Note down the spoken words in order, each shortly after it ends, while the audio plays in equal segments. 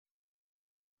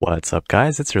What's up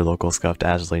guys, it's your local scuffed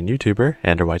Azur Lane YouTuber,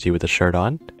 AnderYT with a shirt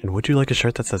on, and would you like a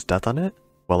shirt that says death on it?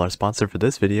 Well, our sponsor for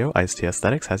this video, Iced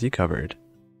Aesthetics, has you covered.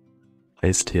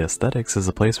 Iced Aesthetics is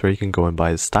a place where you can go and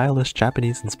buy stylish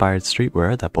Japanese-inspired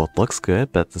streetwear that both looks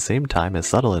good but at the same time is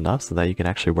subtle enough so that you can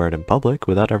actually wear it in public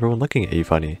without everyone looking at you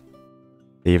funny.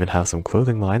 They even have some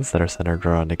clothing lines that are centered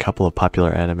around a couple of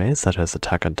popular animes such as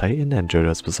Attack on Titan and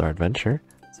JoJo's Bizarre Adventure,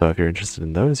 so if you're interested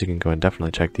in those you can go and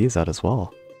definitely check these out as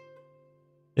well.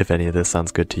 If any of this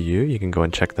sounds good to you, you can go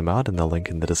and check them out in the link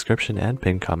in the description and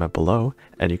pinned comment below,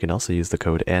 and you can also use the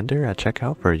code ANDER at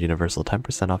checkout for a universal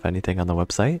 10% off anything on the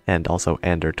website, and also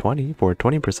ANDER20 for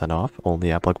 20% off,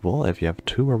 only applicable if you have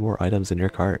 2 or more items in your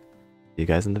cart. See you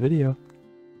guys in the video.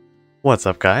 What's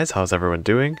up guys, how's everyone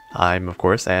doing? I'm of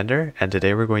course Ander, and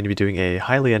today we're going to be doing a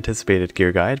highly anticipated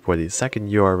gear guide for the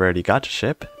second UR Rarity Gacha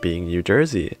ship, being New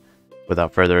Jersey.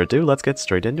 Without further ado, let's get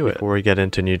straight into it. Before we get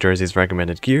into New Jersey's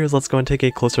recommended gears, let's go and take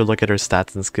a closer look at her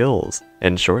stats and skills.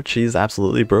 In short, she's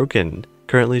absolutely broken.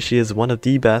 Currently, she is one of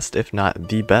the best, if not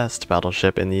the best,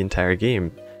 battleship in the entire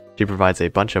game. She provides a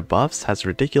bunch of buffs, has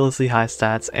ridiculously high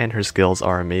stats, and her skills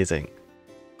are amazing.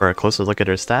 For a closer look at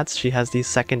her stats, she has the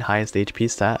second highest HP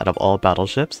stat out of all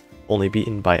battleships, only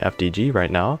beaten by FDG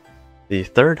right now, the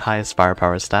third highest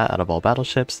firepower stat out of all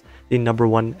battleships, the number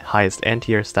 1 highest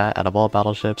anti-air stat out of all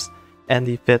battleships, and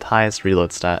the 5th highest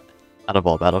reload stat out of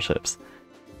all battleships.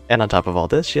 And on top of all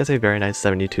this, she has a very nice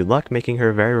 72 luck, making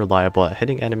her very reliable at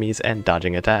hitting enemies and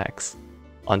dodging attacks.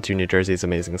 Onto New Jersey's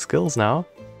amazing skills now.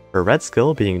 Her red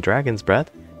skill, being Dragon's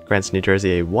Breath, grants New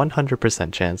Jersey a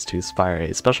 100% chance to fire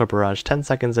a special barrage 10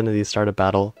 seconds into the start of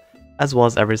battle, as well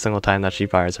as every single time that she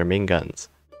fires her main guns.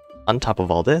 On top of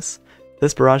all this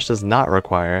barrage does not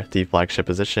require the flagship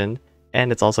position,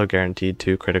 and it's also guaranteed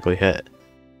to critically hit.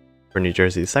 For New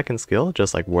Jersey's second skill,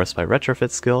 just like Warspite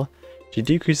Retrofit skill, she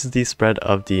decreases the spread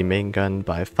of the main gun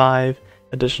by 5.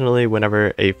 Additionally,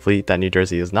 whenever a fleet that New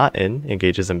Jersey is not in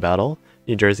engages in battle,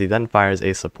 New Jersey then fires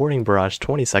a supporting barrage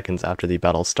 20 seconds after the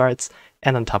battle starts,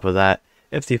 and on top of that,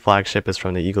 if the flagship is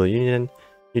from the Eagle Union,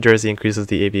 New Jersey increases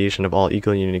the aviation of all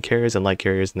Eagle Union carriers and light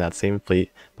carriers in that same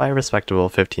fleet by a respectable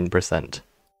 15%.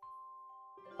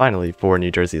 Finally, for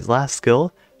New Jersey's last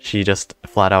skill, she just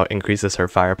flat out increases her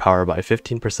firepower by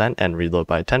 15% and reload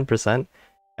by 10%,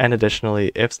 and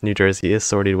additionally, if New Jersey is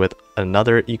sorted with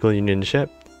another Eagle Union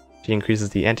ship, she increases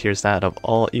the anti-air stat of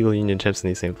all Eagle Union ships in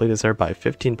the same fleet as her by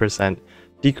 15%,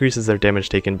 decreases their damage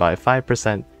taken by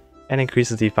 5%, and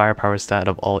increases the firepower stat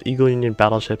of all Eagle Union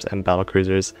battleships and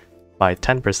battlecruisers by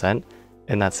 10%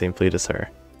 in that same fleet as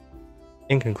her.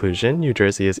 In conclusion, New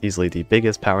Jersey is easily the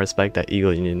biggest power spike that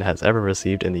Eagle Union has ever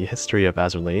received in the history of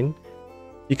Azur Lane,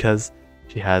 because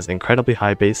she has incredibly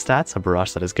high base stats, a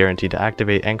barrage that is guaranteed to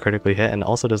activate and critically hit and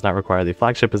also does not require the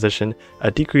flagship position,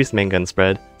 a decreased main gun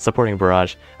spread, supporting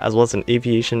barrage, as well as an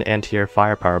aviation anti-air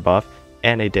firepower buff,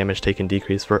 and a damage taken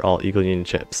decrease for all Eagle Union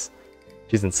ships.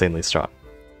 She's insanely strong.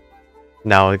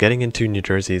 Now getting into New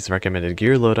Jersey's recommended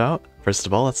gear loadout, first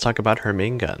of all let's talk about her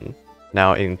main gun.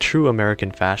 Now in true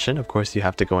American fashion, of course you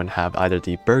have to go and have either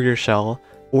the burger shell,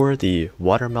 or the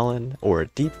watermelon or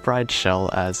deep fried shell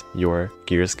as your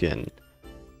gear skin.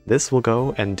 This will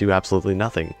go and do absolutely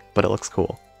nothing, but it looks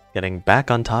cool. Getting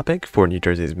back on topic, for New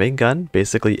Jersey's main gun,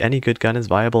 basically any good gun is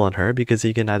viable on her because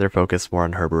you can either focus more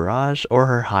on her barrage or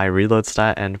her high reload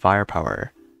stat and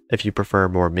firepower. If you prefer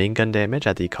more main gun damage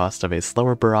at the cost of a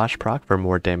slower barrage proc for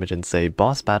more damage in say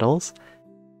boss battles,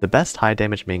 the best high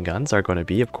damage main guns are going to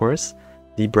be, of course,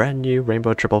 the brand new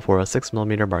Rainbow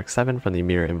 446mm Mark 7 from the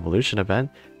Mirror Involution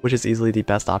event, which is easily the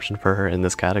best option for her in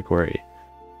this category.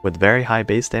 With very high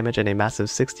base damage and a massive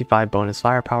 65 bonus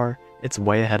firepower, it's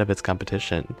way ahead of its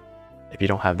competition. If you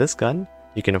don't have this gun,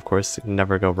 you can of course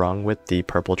never go wrong with the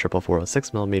purple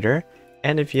 446mm,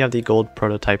 and if you have the gold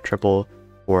prototype triple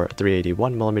for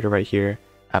 381mm right here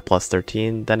at plus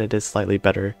 13, then it is slightly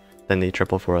better than the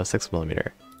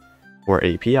 446mm. For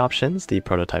AP options, the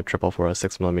prototype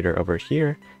 446mm over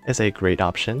here is a great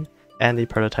option, and the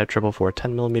prototype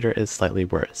 410mm is slightly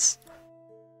worse.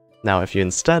 Now if you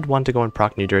instead want to go and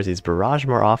proc New Jersey's barrage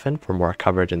more often for more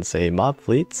coverage in say mob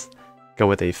fleets, go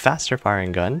with a faster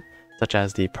firing gun, such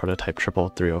as the prototype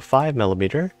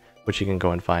 305mm, which you can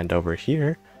go and find over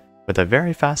here, with a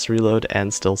very fast reload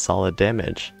and still solid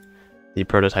damage. The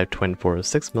prototype twin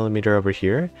 406mm over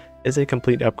here is a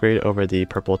complete upgrade over the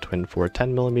purple twin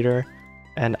 410mm,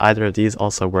 and either of these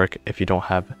also work if you don't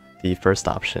have the first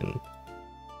option.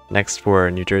 Next, for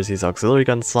New Jersey's auxiliary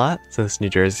gun slot, since New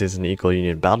Jersey is an Eagle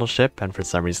Union battleship and for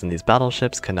some reason these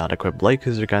battleships cannot equip light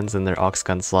cruiser guns in their aux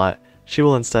gun slot, she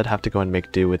will instead have to go and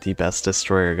make do with the best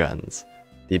destroyer guns.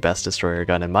 The best destroyer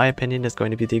gun in my opinion is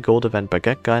going to be the Gold Event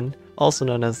Baguette gun, also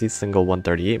known as the single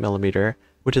 138mm,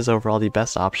 which is overall the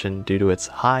best option due to its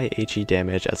high HE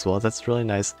damage as well as its really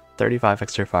nice 35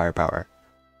 extra firepower.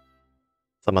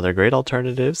 Some other great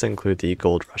alternatives include the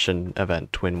Gold Russian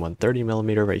Event Twin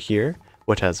 130mm right here,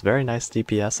 which has very nice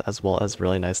DPS as well as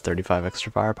really nice 35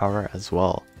 extra firepower as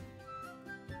well.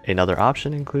 Another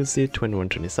option includes the Twin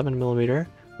 127mm,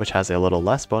 which has a little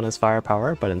less bonus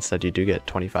firepower, but instead you do get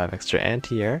 25 extra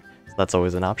anti-air, so that's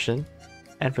always an option.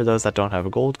 And for those that don't have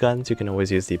gold guns, you can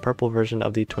always use the purple version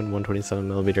of the Twin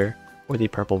 127mm or the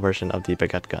purple version of the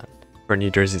Baguette gun. For New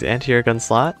Jersey's anti-air gun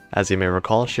slot, as you may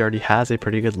recall, she already has a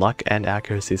pretty good luck and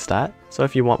accuracy stat, so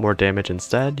if you want more damage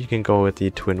instead, you can go with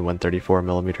the Twin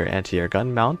 134mm anti-air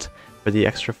gun mount for the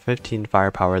extra 15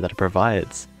 firepower that it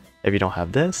provides. If you don't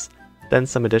have this, then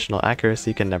some additional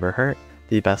accuracy can never hurt.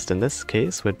 The best in this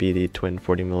case would be the Twin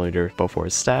 40mm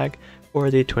Bofors Stag or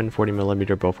the Twin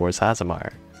 40mm Bofors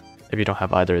Hazamar. If you don't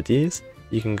have either of these,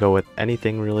 you can go with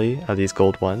anything really of these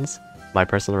gold ones. My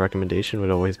personal recommendation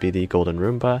would always be the Golden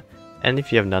Roomba, and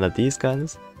if you have none of these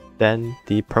guns, then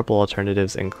the purple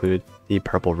alternatives include the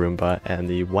Purple Roomba and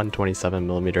the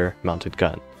 127mm mounted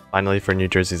gun. Finally, for New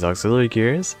Jersey's auxiliary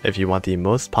gears, if you want the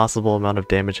most possible amount of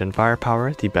damage and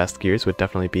firepower, the best gears would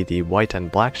definitely be the white and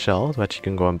black shell, which you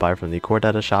can go and buy from the core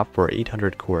data shop for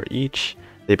 800 core each.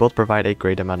 They both provide a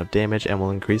great amount of damage and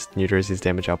will increase New Jersey's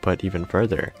damage output even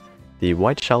further. The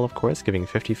white shell, of course, giving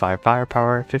 55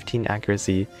 firepower, 15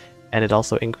 accuracy, and it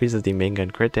also increases the main gun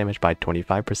crit damage by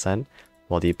 25%,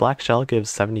 while the black shell gives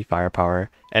 70 firepower,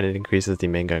 and it increases the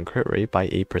main gun crit rate by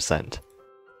 8%.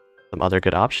 Some other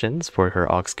good options for her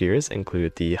aux gears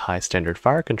include the high standard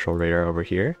fire control radar over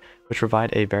here, which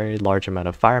provide a very large amount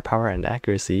of firepower and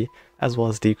accuracy, as well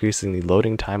as decreasing the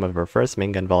loading time of her first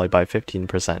main gun volley by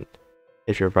 15%.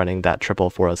 If you're running that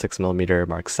triple 406mm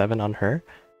Mark 7 on her,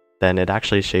 then it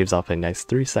actually shaves off a nice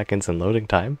 3 seconds in loading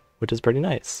time, which is pretty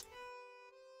nice.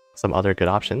 Some other good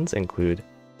options include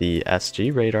the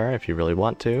SG radar if you really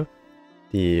want to,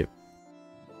 the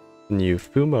new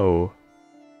Fumo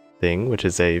thing, which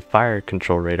is a fire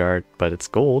control radar, but it's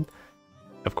gold.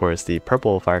 Of course, the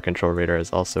purple fire control radar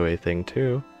is also a thing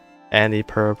too, and the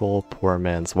purple poor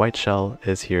man's white shell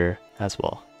is here as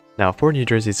well. Now for New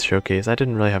Jersey's showcase, I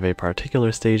didn't really have a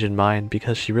particular stage in mind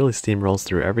because she really steamrolls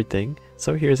through everything,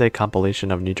 so here's a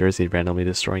compilation of New Jersey randomly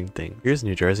destroying things. Here's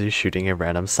New Jersey shooting a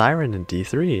random siren in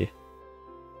D3.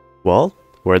 Well,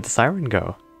 where'd the siren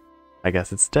go? I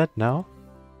guess it's dead now.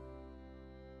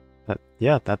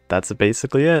 That's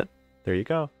basically it. There you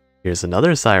go. Here's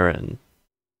another siren.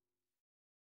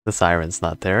 The siren's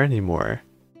not there anymore.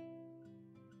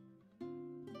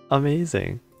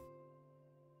 Amazing.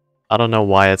 I don't know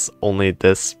why it's only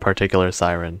this particular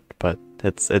siren, but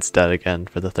it's dead again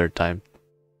for the third time.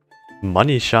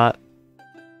 Money shot.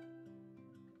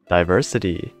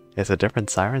 Diversity. It's a different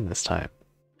siren this time.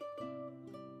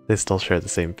 They still share the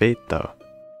same fate though.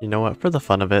 You know what, for the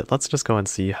fun of it, let's just go and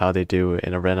see how they do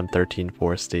in a random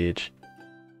 13-4 stage.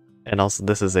 And also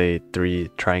this is a 3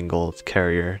 triangle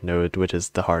carrier node, which is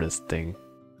the hardest thing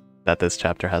that this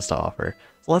chapter has to offer.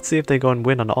 So let's see if they go and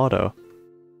win on auto.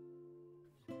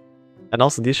 And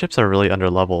also these ships are really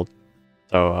underleveled,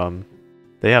 so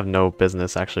they have no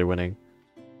business actually winning.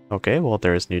 Okay, well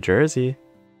there's New Jersey.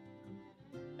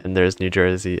 And there's New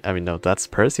Jersey, I mean no, that's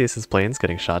Perseus's planes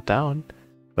getting shot down.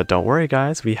 But don't worry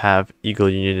guys, we have Eagle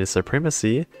Unionist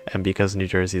Supremacy, and because New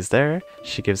Jersey's there,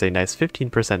 she gives a nice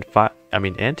 15%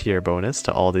 anti-air bonus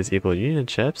to all these Eagle Union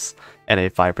ships, and a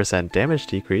 5% damage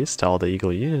decrease to all the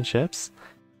Eagle Union ships.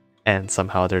 And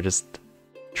somehow they're just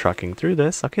trucking through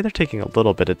this. Okay, they're taking a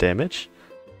little bit of damage.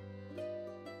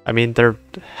 I mean, they're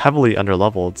heavily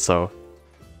underleveled, so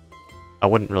I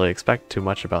wouldn't really expect too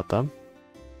much about them.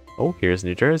 Oh, here's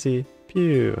New Jersey.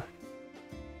 Pew!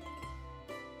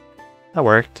 That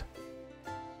worked.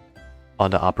 On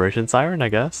to Operation Siren, I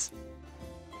guess.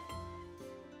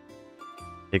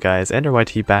 Hey guys,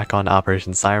 itsanderyt back on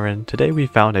Operation Siren. Today we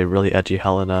found a really edgy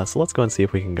Helena, so let's go and see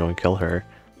if we can go and kill her.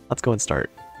 Let's go and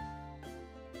start.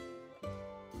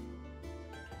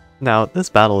 Now, this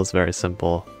battle is very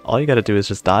simple. All you gotta do is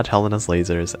just dodge Helena's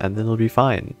lasers, and then it'll be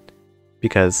fine.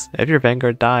 Because if your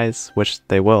Vanguard dies, which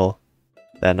they will,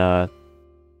 then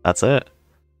that's it.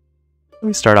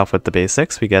 We start off with the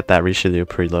basics. We get that Richelieu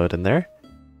preload in there.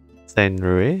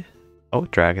 Saint-Rui. Oh,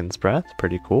 Dragon's Breath.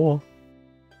 Pretty cool.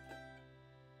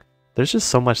 There's just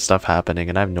so much stuff happening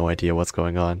and I have no idea what's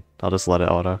going on. I'll just let it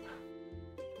auto.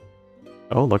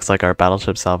 Oh, looks like our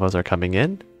battleship salvos are coming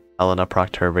in. Helena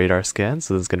procced her radar scan,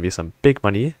 so there's going to be some big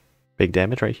money. Big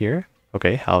damage right here.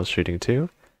 Okay, Hal's shooting too.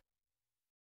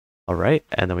 Alright,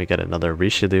 and then we get another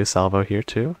Richelieu salvo here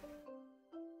too.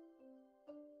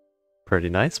 Pretty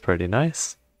nice, pretty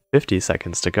nice. 50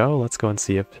 seconds to go. Let's go and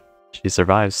see if she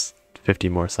survives 50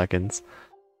 more seconds.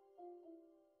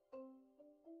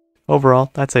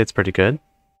 Overall, I'd say it's pretty good.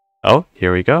 Oh,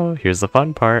 here we go. Here's the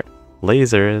fun part.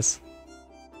 Lasers.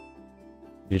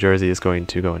 New Jersey is going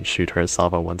to go and shoot her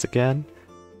salvo once again.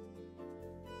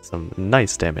 Some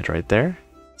nice damage right there.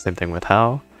 Same thing with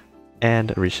Hao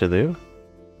and Richelieu.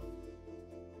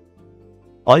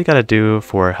 All you gotta do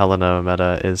for Helena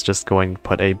meta is just going to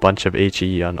put a bunch of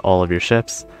HE on all of your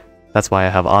ships. That's why I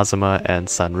have Azuma and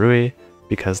Sanrui,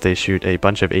 because they shoot a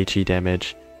bunch of HE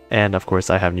damage. And of course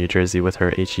I have New Jersey with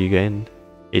her HE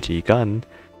gun.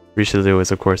 Richelieu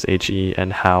is of course HE,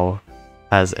 and Hao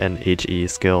has an HE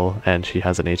skill, and she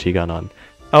has an HE gun on.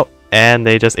 Oh, and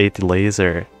they just ate the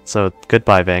laser. So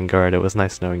goodbye Vanguard, it was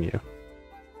nice knowing you.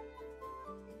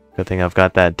 Good thing I've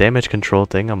got that damage control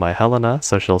thing on my Helena,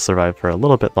 so she'll survive for a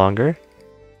little bit longer.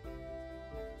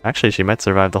 Actually, she might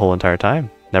survive the whole entire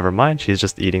time. Never mind, she's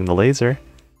just eating the laser.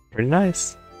 Pretty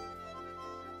nice.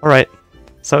 Alright,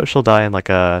 so she'll die in like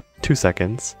 2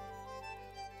 seconds.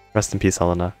 Rest in peace,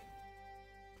 Helena.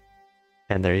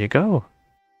 And there you go.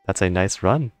 That's a nice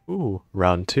run. Ooh,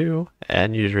 round 2,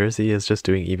 and New Jersey is just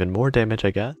doing even more damage,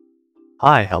 I guess.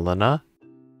 Hi, Helena.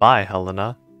 Bye,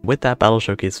 Helena. With that battle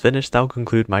showcase finished, that will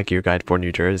conclude my gear guide for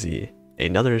New Jersey.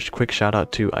 Another quick shout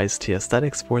out to Iced Tea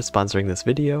Aesthetics for sponsoring this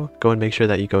video. Go and make sure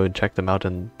that you go and check them out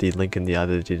in the link in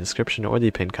either the description or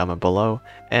the pinned comment below.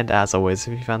 And as always,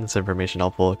 if you found this information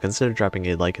helpful, consider dropping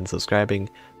a like and subscribing.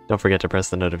 Don't forget to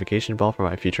press the notification bell for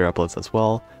my future uploads as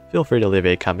well. Feel free to leave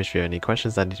a comment if you have any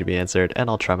questions that need to be answered, and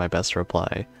I'll try my best to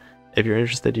reply. If you're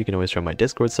interested, you can always join my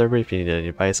Discord server if you need any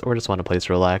advice or just want a place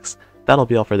to relax. That'll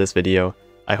be all for this video.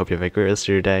 I hope you have a great rest of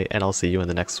your day, and I'll see you in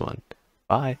the next one.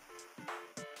 Bye!